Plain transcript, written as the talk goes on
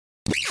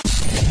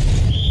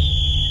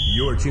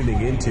You're tuning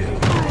into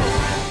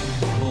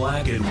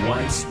Black and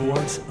White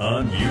Sports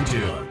on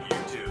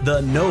YouTube.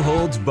 The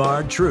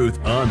no-holds-barred truth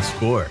on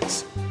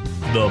sports.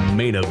 The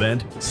main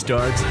event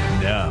starts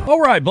now. All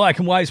right, Black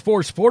and White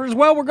Sports supporters.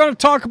 Well, we're going to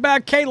talk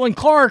about Caitlin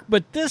Clark,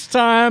 but this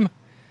time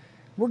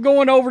we're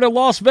going over to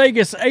Las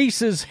Vegas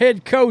Aces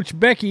head coach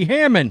Becky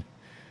Hammon.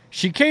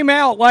 She came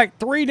out like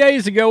 3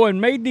 days ago and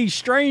made these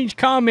strange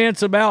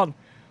comments about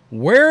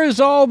where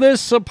is all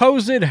this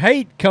supposed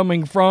hate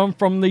coming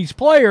from these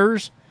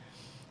players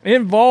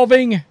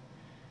involving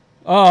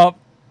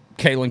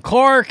Caitlin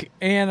Clark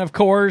and, of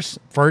course,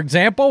 for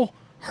example,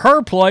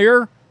 her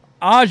player,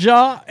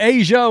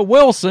 Asia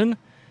Wilson,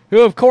 who,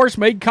 of course,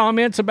 made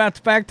comments about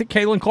the fact that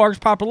Caitlin Clark's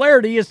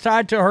popularity is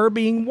tied to her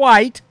being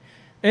white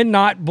and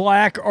not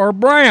black or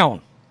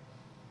brown.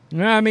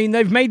 I mean,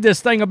 they've made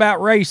this thing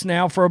about race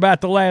now for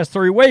about the last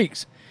 3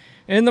 weeks.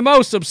 And the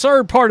most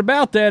absurd part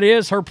about that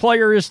is her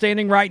player is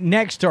standing right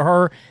next to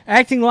her,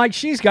 acting like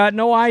she's got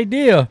no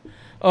idea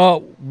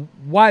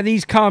why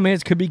these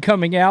comments could be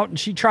coming out. And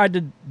she tried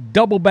to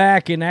double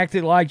back and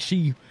acted like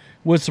she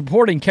was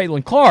supporting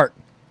Caitlin Clark.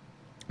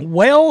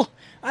 Well,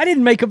 I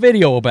didn't make a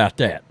video about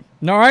that,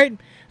 all right?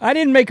 I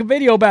didn't make a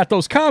video about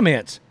those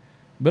comments.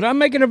 But I'm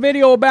making a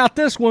video about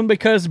this one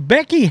because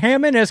Becky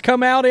Hammon has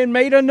come out and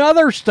made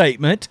another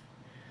statement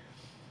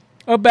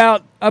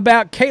about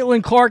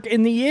Caitlin Clark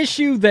and the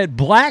issue that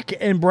black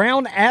and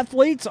brown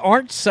athletes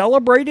aren't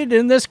celebrated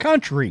in this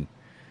country.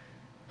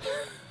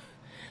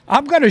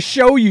 I'm going to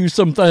show you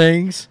some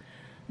things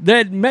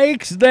that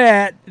makes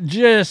that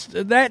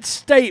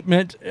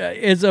statement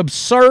as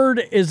absurd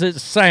as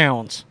it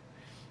sounds.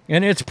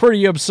 And it's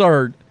pretty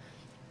absurd.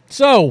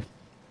 So,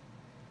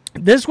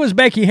 this was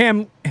Becky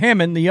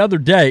Hammon the other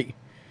day.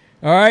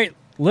 All right,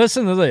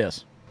 listen to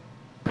this.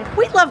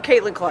 We love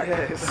Caitlin Clark.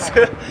 Yes.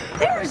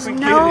 There's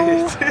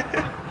no...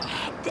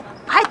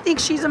 I think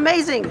she's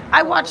amazing.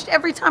 I watched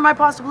every time I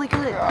possibly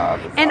could.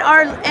 And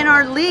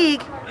our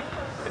league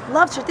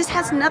loves her. This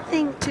has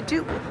nothing to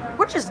do...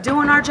 We're just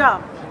doing our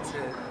job.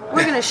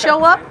 We're going to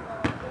show up.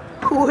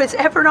 Who is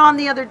ever on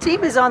the other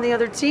team is on the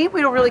other team.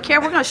 We don't really care.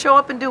 We're going to show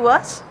up and do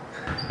us.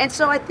 And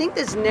so I think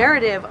this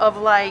narrative of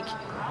like...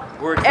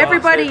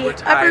 Everybody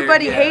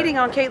yeah. hating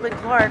on Caitlin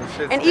Clark,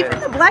 and even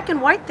the black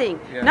and white thing,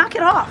 knock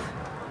it off.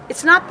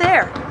 It's not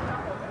there.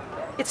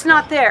 It's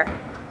not there.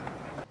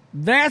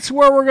 That's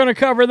where we're going to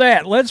cover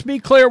that. Let's be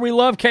clear, we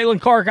love Caitlin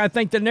Clark. I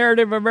think the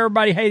narrative of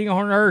everybody hating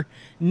on her,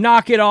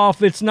 knock it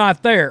off, it's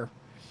not there.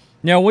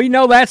 Now, we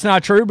know that's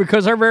not true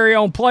because her very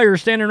own player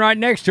standing right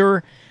next to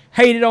her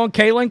hated on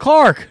Caitlin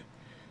Clark.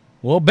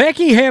 Well,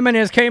 Becky Hammon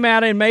has came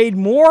out and made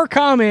more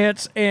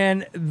comments,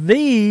 and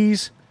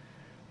these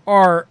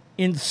are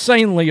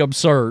insanely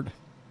absurd.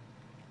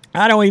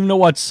 I don't even know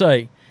what to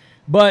say.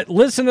 But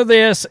listen to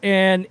this,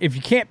 and if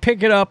you can't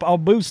pick it up, I'll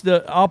boost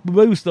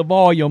the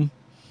volume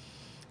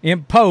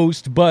in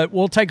post, but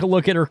we'll take a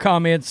look at her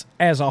comments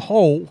as a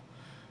whole.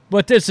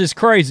 But this is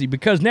crazy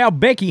because now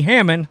Becky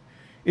Hammon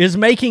is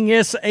making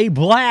this a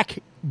black,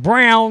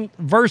 brown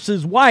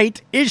versus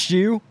white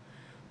issue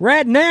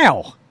right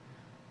now.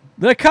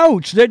 The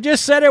coach that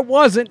just said it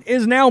wasn't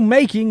is now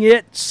making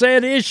it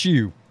said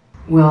issue.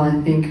 Well,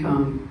 I think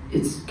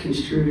it's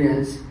construed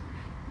as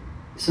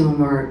some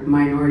of our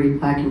minority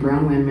black and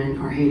brown women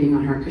are hating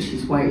on her because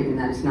she's white, and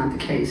that is not the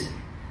case.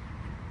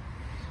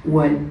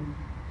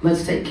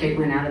 Let's take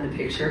Caitlin out of the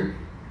picture.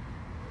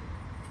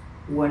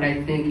 What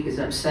I think is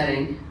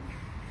upsetting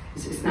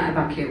is it's not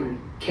about Caitlin.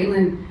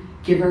 Caitlin,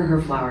 give her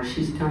flowers.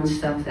 She's done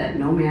stuff that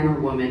no man or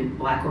woman,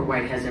 black or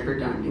white, has ever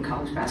done in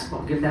college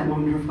basketball. Give that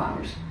woman her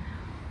flowers.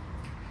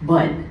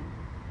 But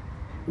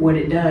what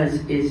it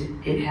does is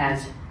it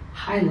has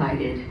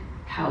highlighted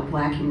how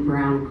black and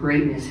brown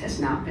greatness has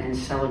not been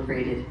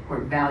celebrated or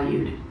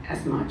valued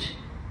as much.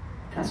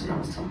 That's what I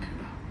was talking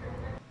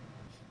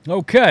about.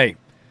 Okay,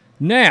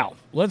 now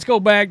let's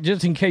go back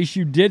just in case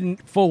you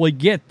didn't fully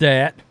get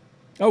that.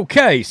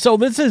 Okay, so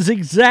this is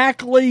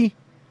exactly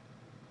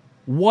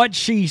what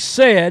she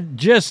said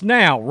just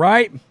now,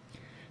 right?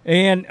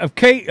 And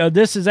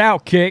this is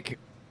Outkick.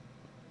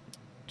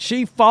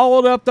 She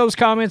followed up those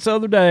comments the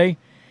other day.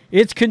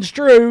 It's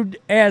construed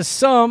as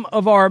some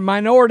of our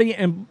minority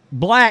and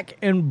black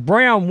and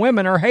brown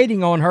women are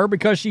hating on her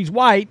because she's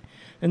white,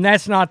 and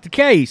that's not the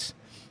case.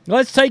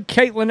 Let's take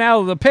Caitlin out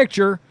of the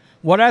picture.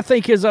 What I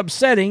think is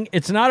upsetting,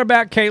 it's not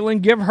about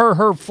Caitlin. Give her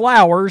her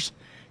flowers.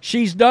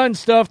 She's done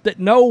stuff that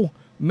no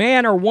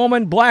man or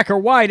woman, black or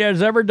white,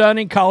 has ever done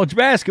in college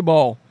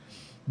basketball.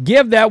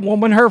 Give that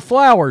woman her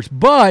flowers.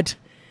 But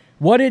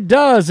what it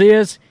does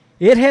is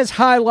it has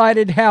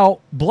highlighted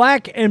how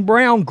black and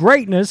brown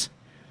greatness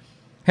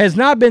has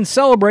not been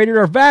celebrated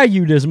or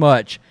valued as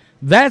much.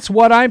 That's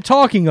what I'm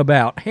talking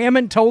about.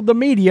 Hammon told the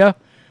media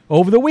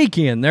over the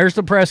weekend. There's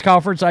the press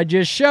conference I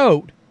just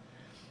showed.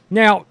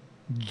 Now,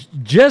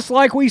 just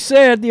like we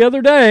said the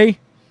other day,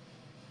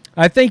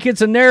 I think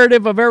it's a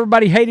narrative of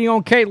everybody hating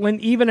on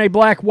Caitlin, even a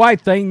black-white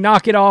thing.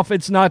 Knock it off.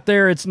 It's not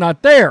there. It's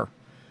not there.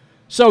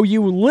 So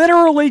you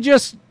literally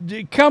just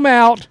come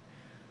out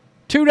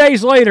 2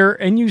 days later,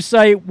 and you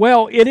say,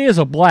 well, it is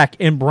a black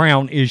and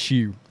brown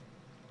issue.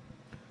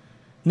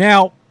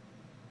 Now,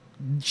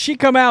 she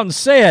come out and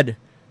said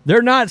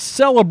they're not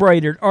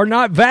celebrated or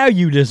not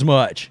valued as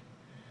much.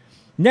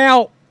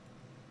 Now,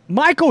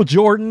 Michael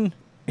Jordan,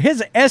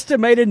 his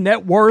estimated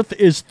net worth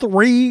is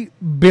 $3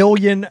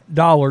 billion,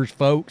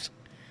 folks.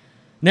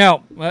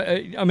 Now,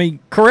 I mean,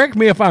 correct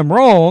me if I'm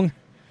wrong,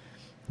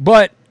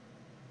 but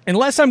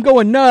unless I'm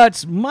going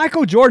nuts,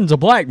 Michael Jordan's a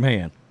black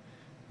man.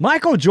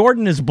 Michael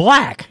Jordan is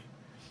black.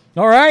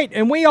 All right?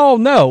 And we all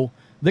know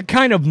the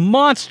kind of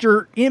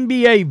monster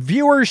NBA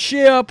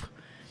viewership,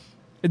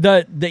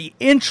 the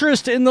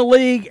interest in the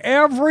league,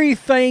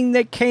 everything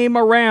that came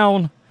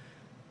around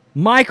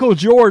Michael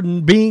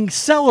Jordan being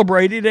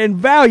celebrated and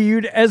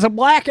valued as a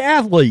black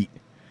athlete.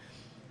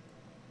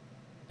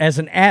 As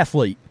an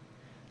athlete.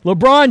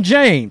 LeBron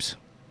James,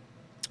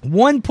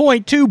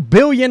 $1.2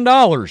 billion.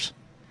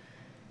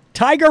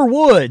 Tiger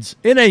Woods,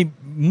 in a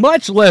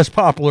much less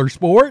popular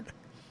sport,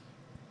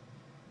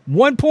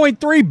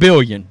 $1.3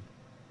 billion.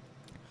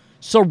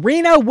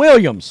 Serena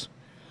Williams,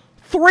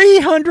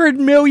 $300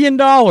 million.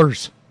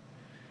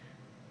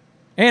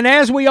 And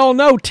as we all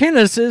know,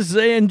 tennis is,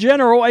 in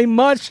general, a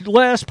much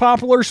less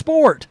popular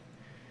sport.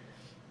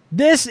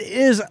 This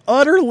is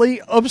utterly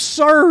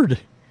absurd.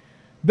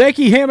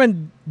 Becky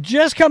Hammon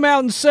just come out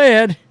and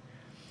said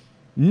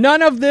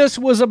none of this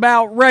was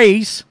about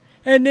race,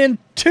 and then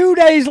 2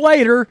 days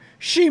later,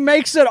 she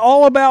makes it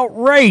all about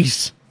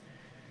race.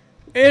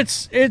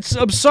 It's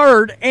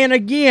absurd. And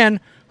again,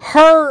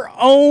 her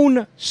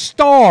own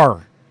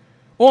star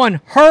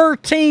on her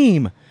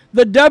team,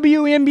 the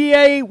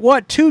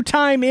WNBA,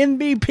 two-time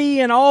MVP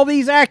and all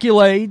these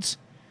accolades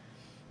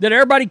that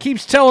everybody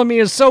keeps telling me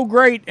is so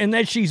great and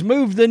that she's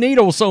moved the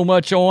needle so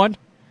much on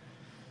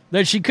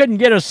that she couldn't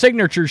get a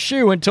signature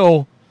shoe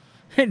until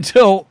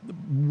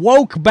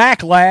woke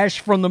backlash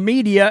from the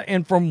media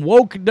and from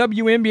woke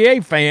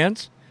WNBA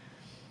fans.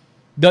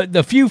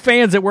 The few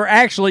fans that were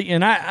actually,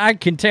 and I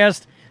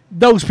contest,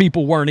 those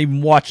people weren't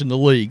even watching the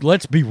league.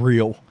 Let's be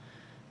real.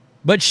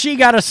 But she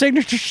got a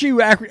signature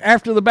shoe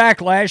after the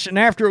backlash and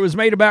after it was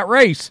made about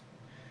race.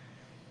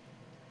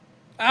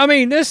 I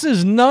mean, this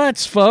is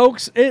nuts,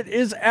 folks. It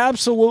is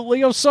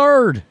absolutely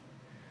absurd.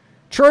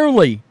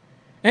 Truly.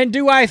 And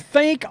do I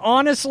think,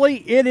 honestly,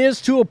 it is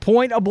to a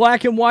point a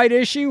black and white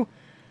issue?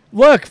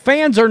 Look,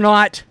 fans are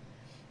not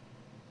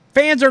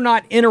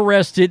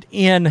interested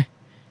in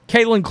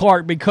Caitlin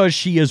Clark because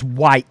she is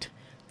white.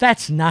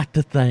 That's not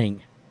the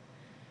thing.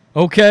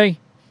 Okay?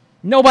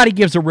 Nobody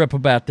gives a rip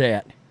about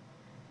that.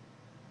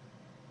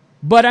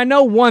 But I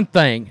know one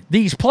thing.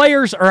 These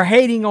players are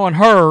hating on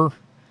her,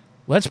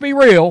 let's be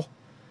real,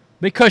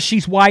 because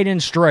she's white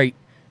and straight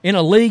in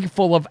a league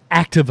full of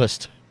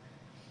activists.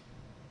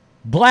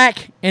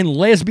 Black and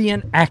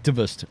lesbian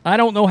activists. I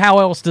don't know how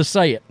else to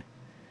say it.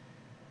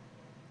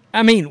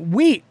 I mean,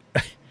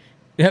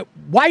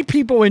 white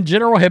people in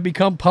general have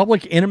become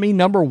public enemy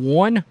number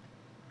one.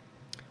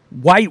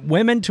 White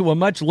women to a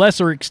much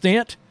lesser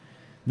extent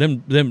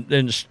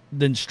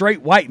than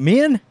straight white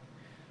men.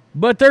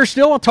 But they're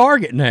still a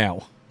target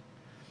now.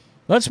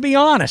 Let's be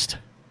honest.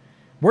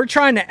 We're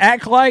trying to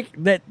act like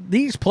that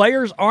these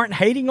players aren't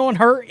hating on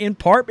her in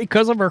part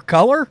because of her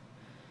color?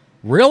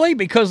 Really?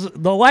 Because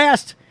the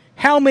last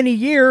how many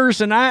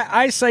years, and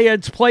I say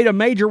it's played a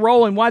major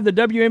role in why the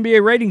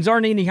WNBA ratings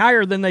aren't any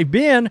higher than they've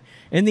been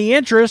in the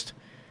interest,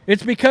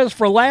 it's because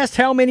for last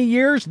how many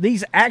years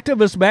these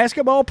activist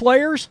basketball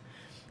players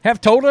have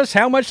told us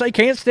how much they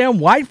can't stand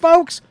white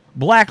folks?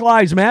 Black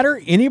Lives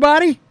Matter?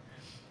 Anybody?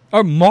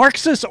 A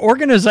Marxist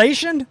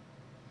organization?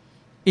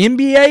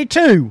 NBA,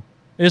 too,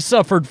 has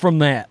suffered from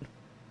that.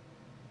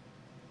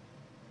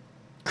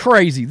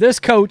 Crazy. This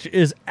coach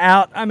is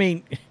out. I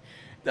mean,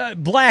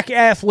 black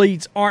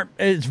athletes aren't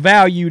as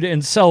valued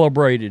and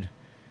celebrated.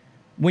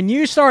 When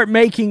you start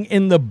making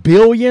in the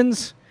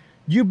billions,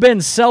 you've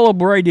been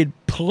celebrated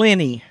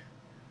plenty.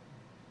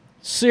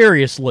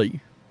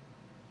 Seriously.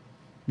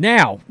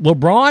 Now,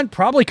 LeBron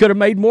probably could have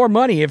made more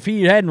money if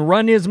he hadn't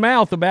run his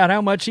mouth about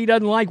how much he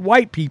doesn't like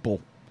white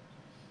people.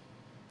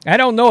 I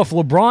don't know if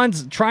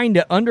LeBron's trying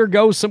to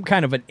undergo some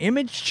kind of an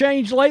image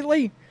change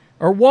lately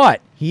or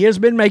what. He has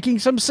been making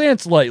some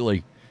sense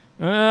lately.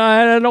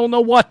 I don't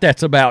know what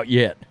that's about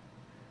yet.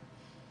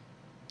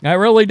 I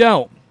really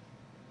don't.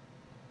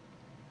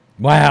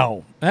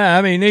 Wow.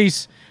 I mean,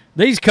 these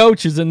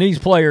coaches and these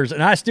players,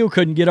 and I still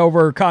couldn't get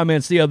over her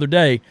comments the other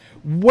day.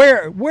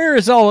 Where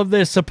is all of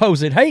this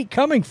supposed hate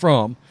coming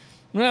from?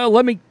 Well,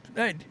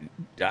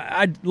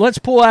 let's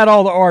pull out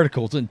all the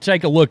articles and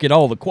take a look at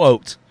all the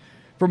quotes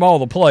from all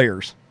the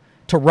players.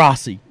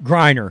 Taurasi,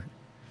 Griner,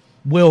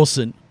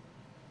 Wilson,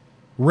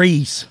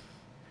 Reese,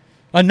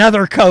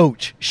 another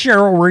coach,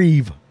 Cheryl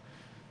Reeve.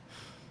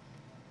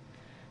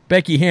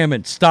 Becky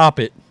Hammon, stop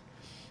it.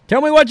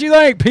 Tell me what you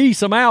think.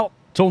 Peace. I'm out.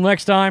 Till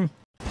next time.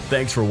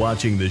 Thanks for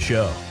watching the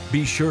show.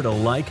 Be sure to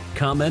like,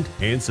 comment,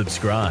 and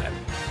subscribe.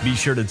 Be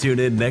sure to tune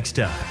in next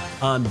time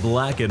on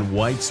Black and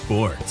White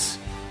Sports.